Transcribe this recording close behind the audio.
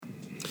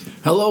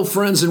Hello,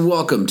 friends, and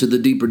welcome to the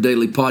Deeper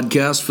Daily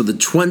Podcast for the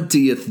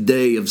 20th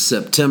day of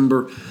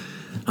September.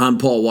 I'm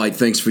Paul White.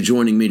 Thanks for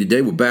joining me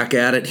today. We're back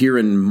at it here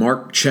in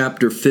Mark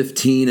chapter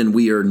 15, and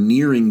we are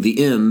nearing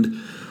the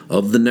end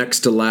of the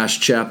next to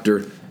last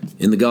chapter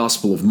in the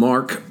Gospel of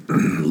Mark.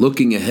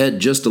 Looking ahead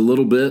just a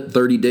little bit,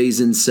 30 days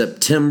in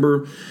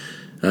September,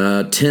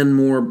 10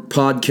 more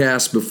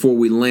podcasts before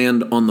we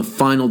land on the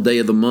final day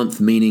of the month,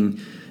 meaning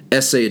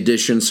Essay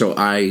Edition. So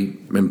I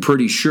am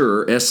pretty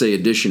sure Essay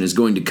Edition is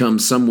going to come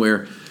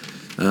somewhere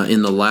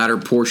in the latter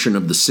portion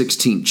of the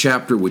 16th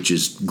chapter, which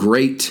is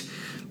great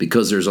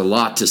because there's a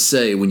lot to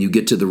say when you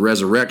get to the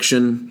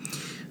resurrection,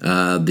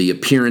 the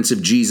appearance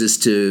of Jesus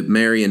to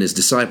Mary and his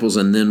disciples,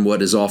 and then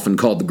what is often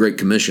called the Great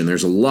Commission.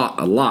 There's a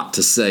lot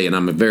to say, and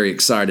I'm very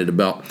excited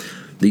about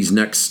this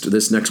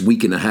next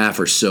week and a half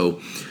or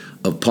so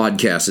of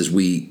podcasts as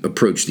we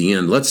approach the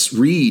end. Let's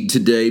read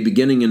today,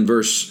 beginning in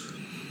verse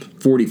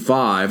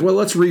 45. Well,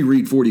 let's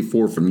reread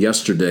 44 from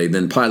yesterday.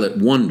 Then Pilate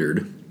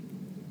wondered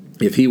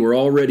if he were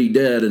already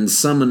dead, and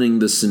summoning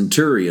the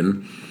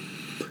centurion,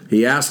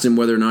 he asked him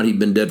whether or not he'd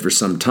been dead for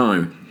some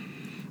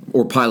time.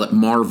 Or Pilate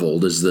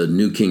marveled, as the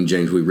New King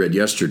James we read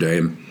yesterday.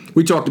 And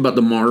we talked about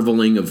the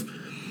marveling of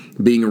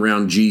being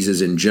around Jesus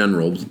in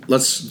general.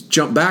 Let's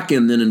jump back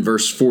in then in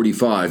verse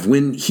 45.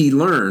 When he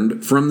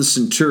learned from the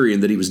centurion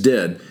that he was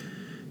dead,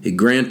 he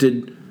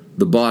granted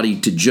the body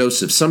to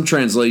Joseph. Some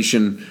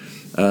translation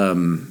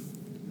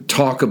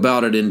talk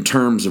about it in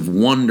terms of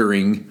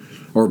wondering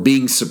or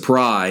being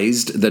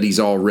surprised that he's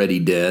already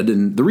dead.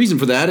 And the reason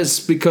for that is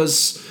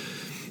because,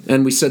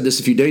 and we said this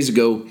a few days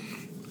ago,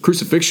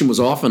 crucifixion was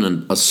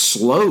often a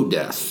slow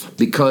death,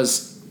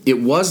 because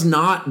it was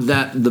not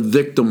that the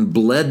victim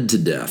bled to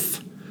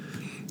death.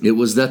 It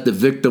was that the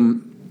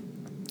victim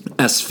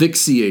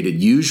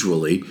asphyxiated,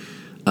 usually,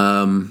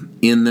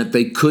 in that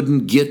they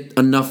couldn't get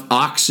enough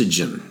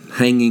oxygen,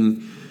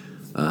 hanging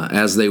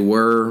as they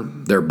were,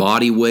 their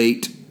body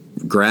weight,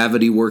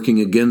 gravity working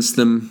against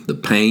them, the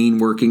pain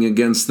working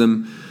against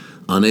them,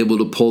 unable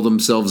to pull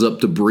themselves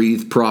up to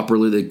breathe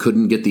properly. They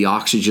couldn't get the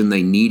oxygen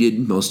they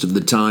needed most of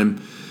the time.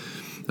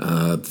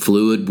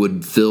 Fluid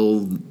would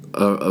fill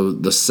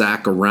the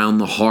sac around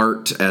the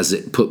heart as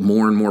it put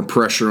more and more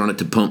pressure on it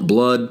to pump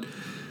blood.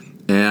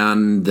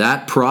 And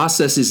that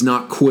process is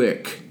not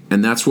quick.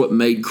 And that's what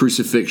made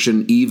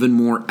crucifixion even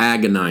more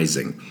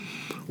agonizing.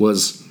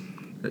 Was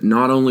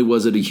not only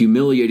was it a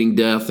humiliating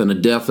death and a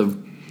death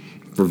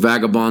for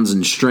vagabonds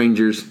and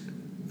strangers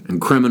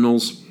and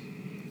criminals,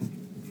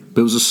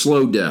 but it was a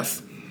slow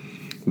death,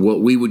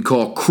 what we would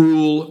call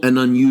cruel and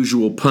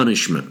unusual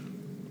punishment.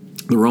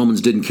 The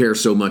Romans didn't care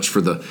so much for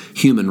the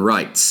human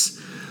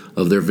rights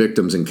of their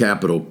victims in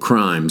capital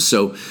crimes.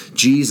 So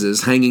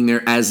Jesus, hanging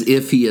there as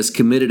if he has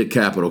committed a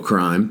capital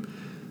crime,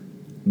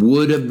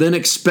 would have been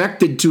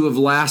expected to have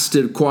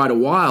lasted quite a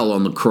while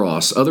on the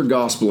cross. Other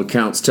gospel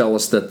accounts tell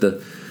us that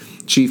the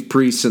chief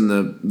priests and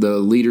the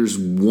leaders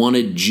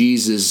wanted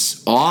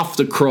Jesus off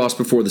the cross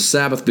before the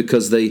Sabbath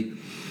because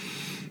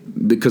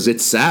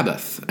it's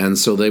Sabbath, and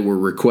so they were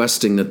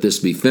requesting that this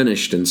be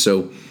finished. And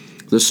so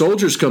the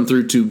soldiers come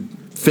through to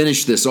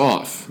finish this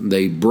off.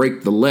 They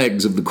break the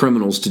legs of the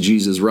criminals to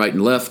Jesus right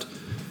and left,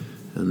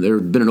 and there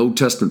had been an Old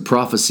Testament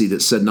prophecy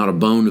that said not a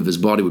bone of his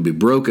body would be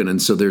broken,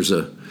 and so there's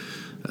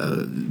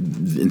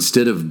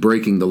instead of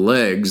breaking the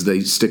legs,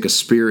 they stick a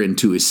spear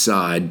into his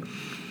side,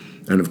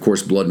 and of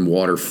course blood and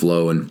water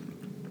flow. And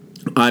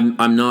I'm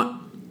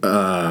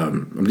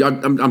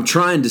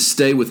trying to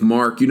stay with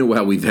Mark. You know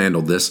how we've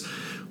handled this.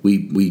 We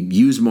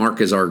use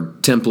Mark as our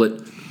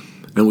template,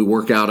 and we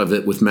work out of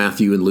it with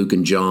Matthew and Luke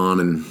and John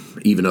and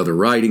even other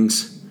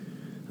writings.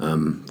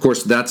 Of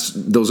course,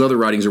 those other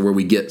writings are where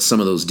we get some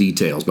of those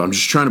details. But I'm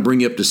just trying to bring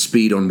you up to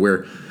speed on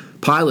where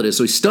Pilate is.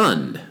 So he's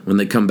stunned when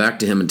they come back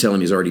to him and tell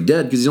him he's already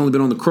dead, because he's only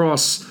been on the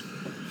cross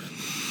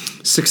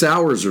 6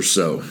 hours or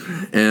so,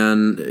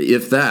 and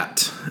if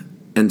that.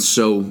 And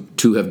so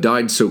to have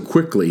died so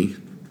quickly,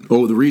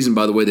 the reason,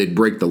 by the way, they'd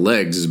break the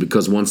legs is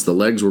because once the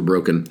legs were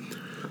broken,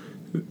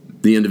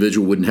 the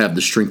individual wouldn't have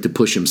the strength to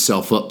push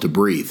himself up to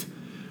breathe,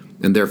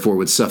 and therefore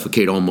would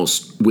suffocate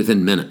almost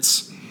within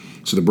minutes.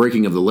 So the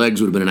breaking of the legs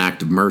would have been an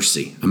act of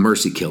mercy, a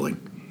mercy killing.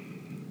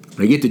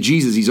 When I get to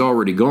Jesus, he's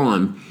already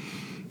gone,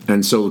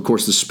 and so, of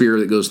course, the spear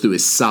that goes through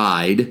his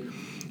side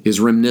is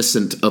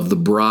reminiscent of the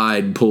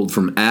bride pulled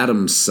from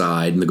Adam's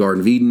side in the Garden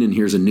of Eden, and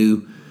here's a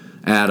new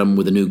Adam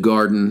with a new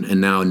garden,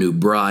 and now a new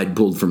bride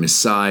pulled from his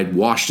side,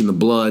 washed in the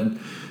blood,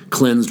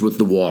 cleansed with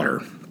the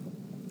water.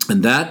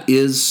 And that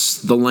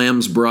is the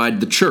Lamb's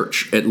bride, the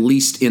church, at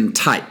least in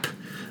type.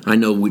 I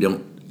know we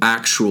don't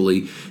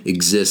actually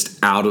exist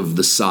out of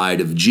the side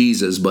of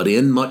Jesus, but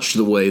in much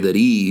the way that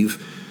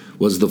Eve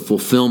was the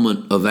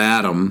fulfillment of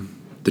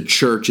Adam, the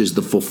church is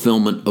the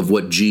fulfillment of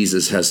what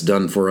Jesus has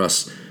done for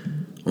us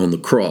on the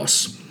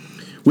cross.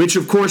 Which,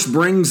 of course,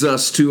 brings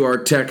us to our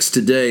text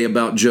today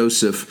about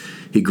Joseph.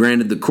 He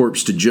granted the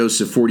corpse to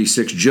Joseph,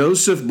 46.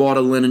 Joseph bought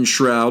a linen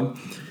shroud,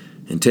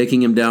 and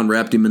taking him down,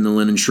 wrapped him in the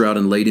linen shroud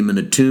and laid him in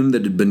a tomb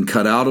that had been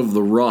cut out of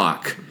the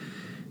rock.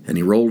 and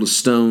he rolled a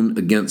stone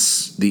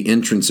against the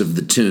entrance of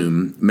the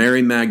tomb.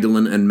 Mary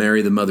Magdalene and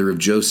Mary, the mother of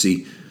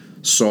Joseph,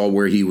 saw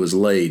where he was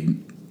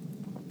laid.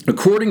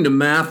 According to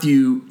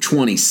Matthew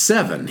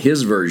 27,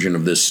 his version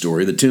of this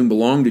story, the tomb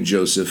belonged to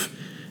Joseph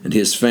and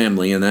his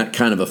family, and that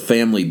kind of a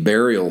family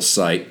burial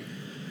site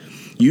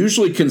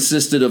usually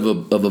consisted of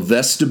a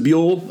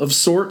vestibule of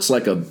sorts,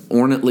 like a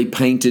ornately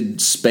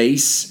painted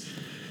space.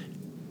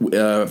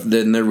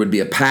 Then there would be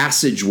a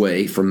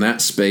passageway from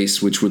that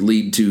space which would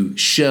lead to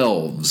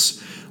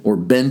shelves or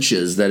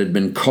benches that had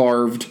been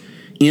carved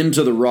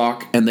into the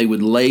rock, and they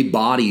would lay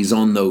bodies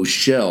on those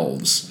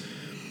shelves.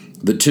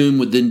 The tomb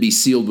would then be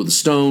sealed with a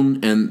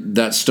stone, and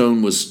that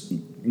stone was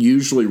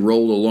usually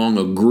rolled along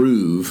a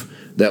groove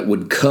that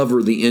would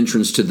cover the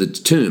entrance to the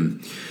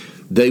tomb.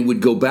 They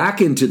would go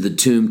back into the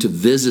tomb to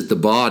visit the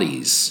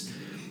bodies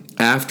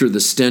after the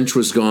stench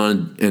was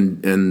gone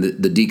and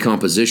the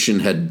decomposition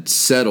had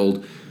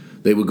settled.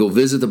 They would go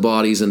visit the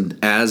bodies, and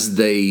as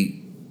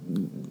they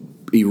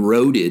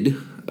eroded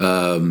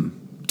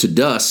to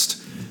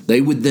dust,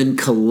 they would then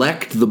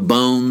collect the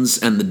bones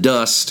and the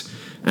dust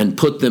and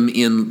put them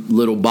in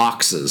little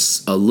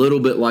boxes, a little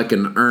bit like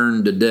an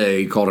urn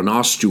today called an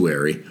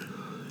ossuary.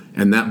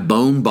 And that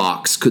bone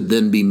box could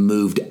then be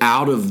moved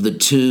out of the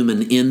tomb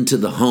and into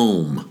the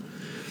home.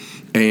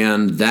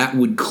 And that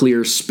would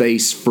clear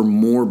space for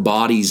more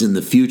bodies in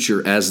the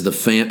future as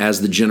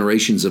the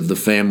generations of the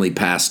family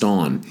passed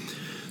on.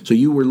 So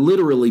you were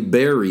literally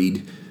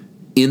buried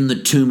in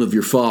the tomb of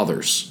your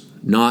fathers,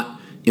 not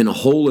in a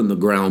hole in the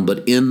ground,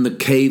 but in the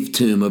cave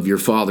tomb of your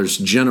fathers,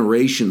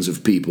 generations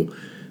of people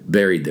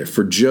buried there.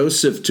 For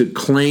Joseph to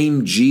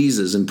claim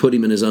Jesus and put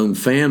him in his own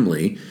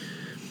family,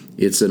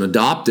 it's an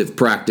adoptive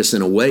practice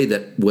in a way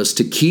that was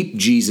to keep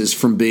Jesus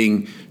from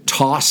being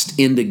tossed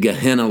into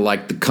Gehenna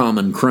like the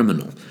common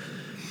criminal.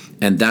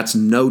 And that's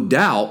no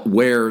doubt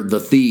where the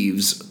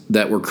thieves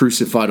that were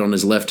crucified on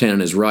his left hand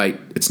and his right,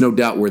 it's no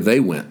doubt where they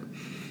went,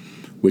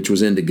 which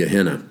was into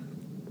Gehenna.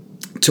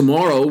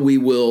 Tomorrow we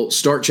will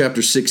start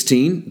chapter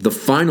 16, the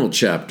final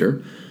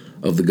chapter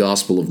of the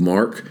Gospel of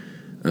Mark.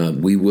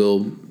 We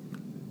will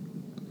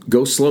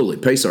go slowly,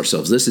 pace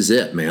ourselves. This is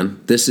it,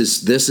 man. This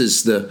is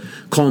the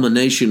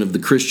culmination of the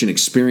Christian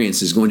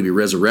experience, is going to be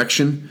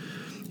resurrection.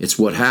 It's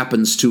what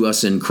happens to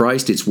us in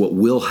Christ. It's what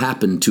will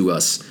happen to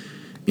us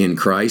in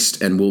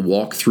Christ, and we'll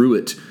walk through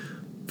it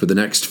for the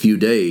next few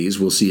days.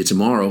 We'll see you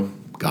tomorrow.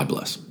 God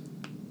bless.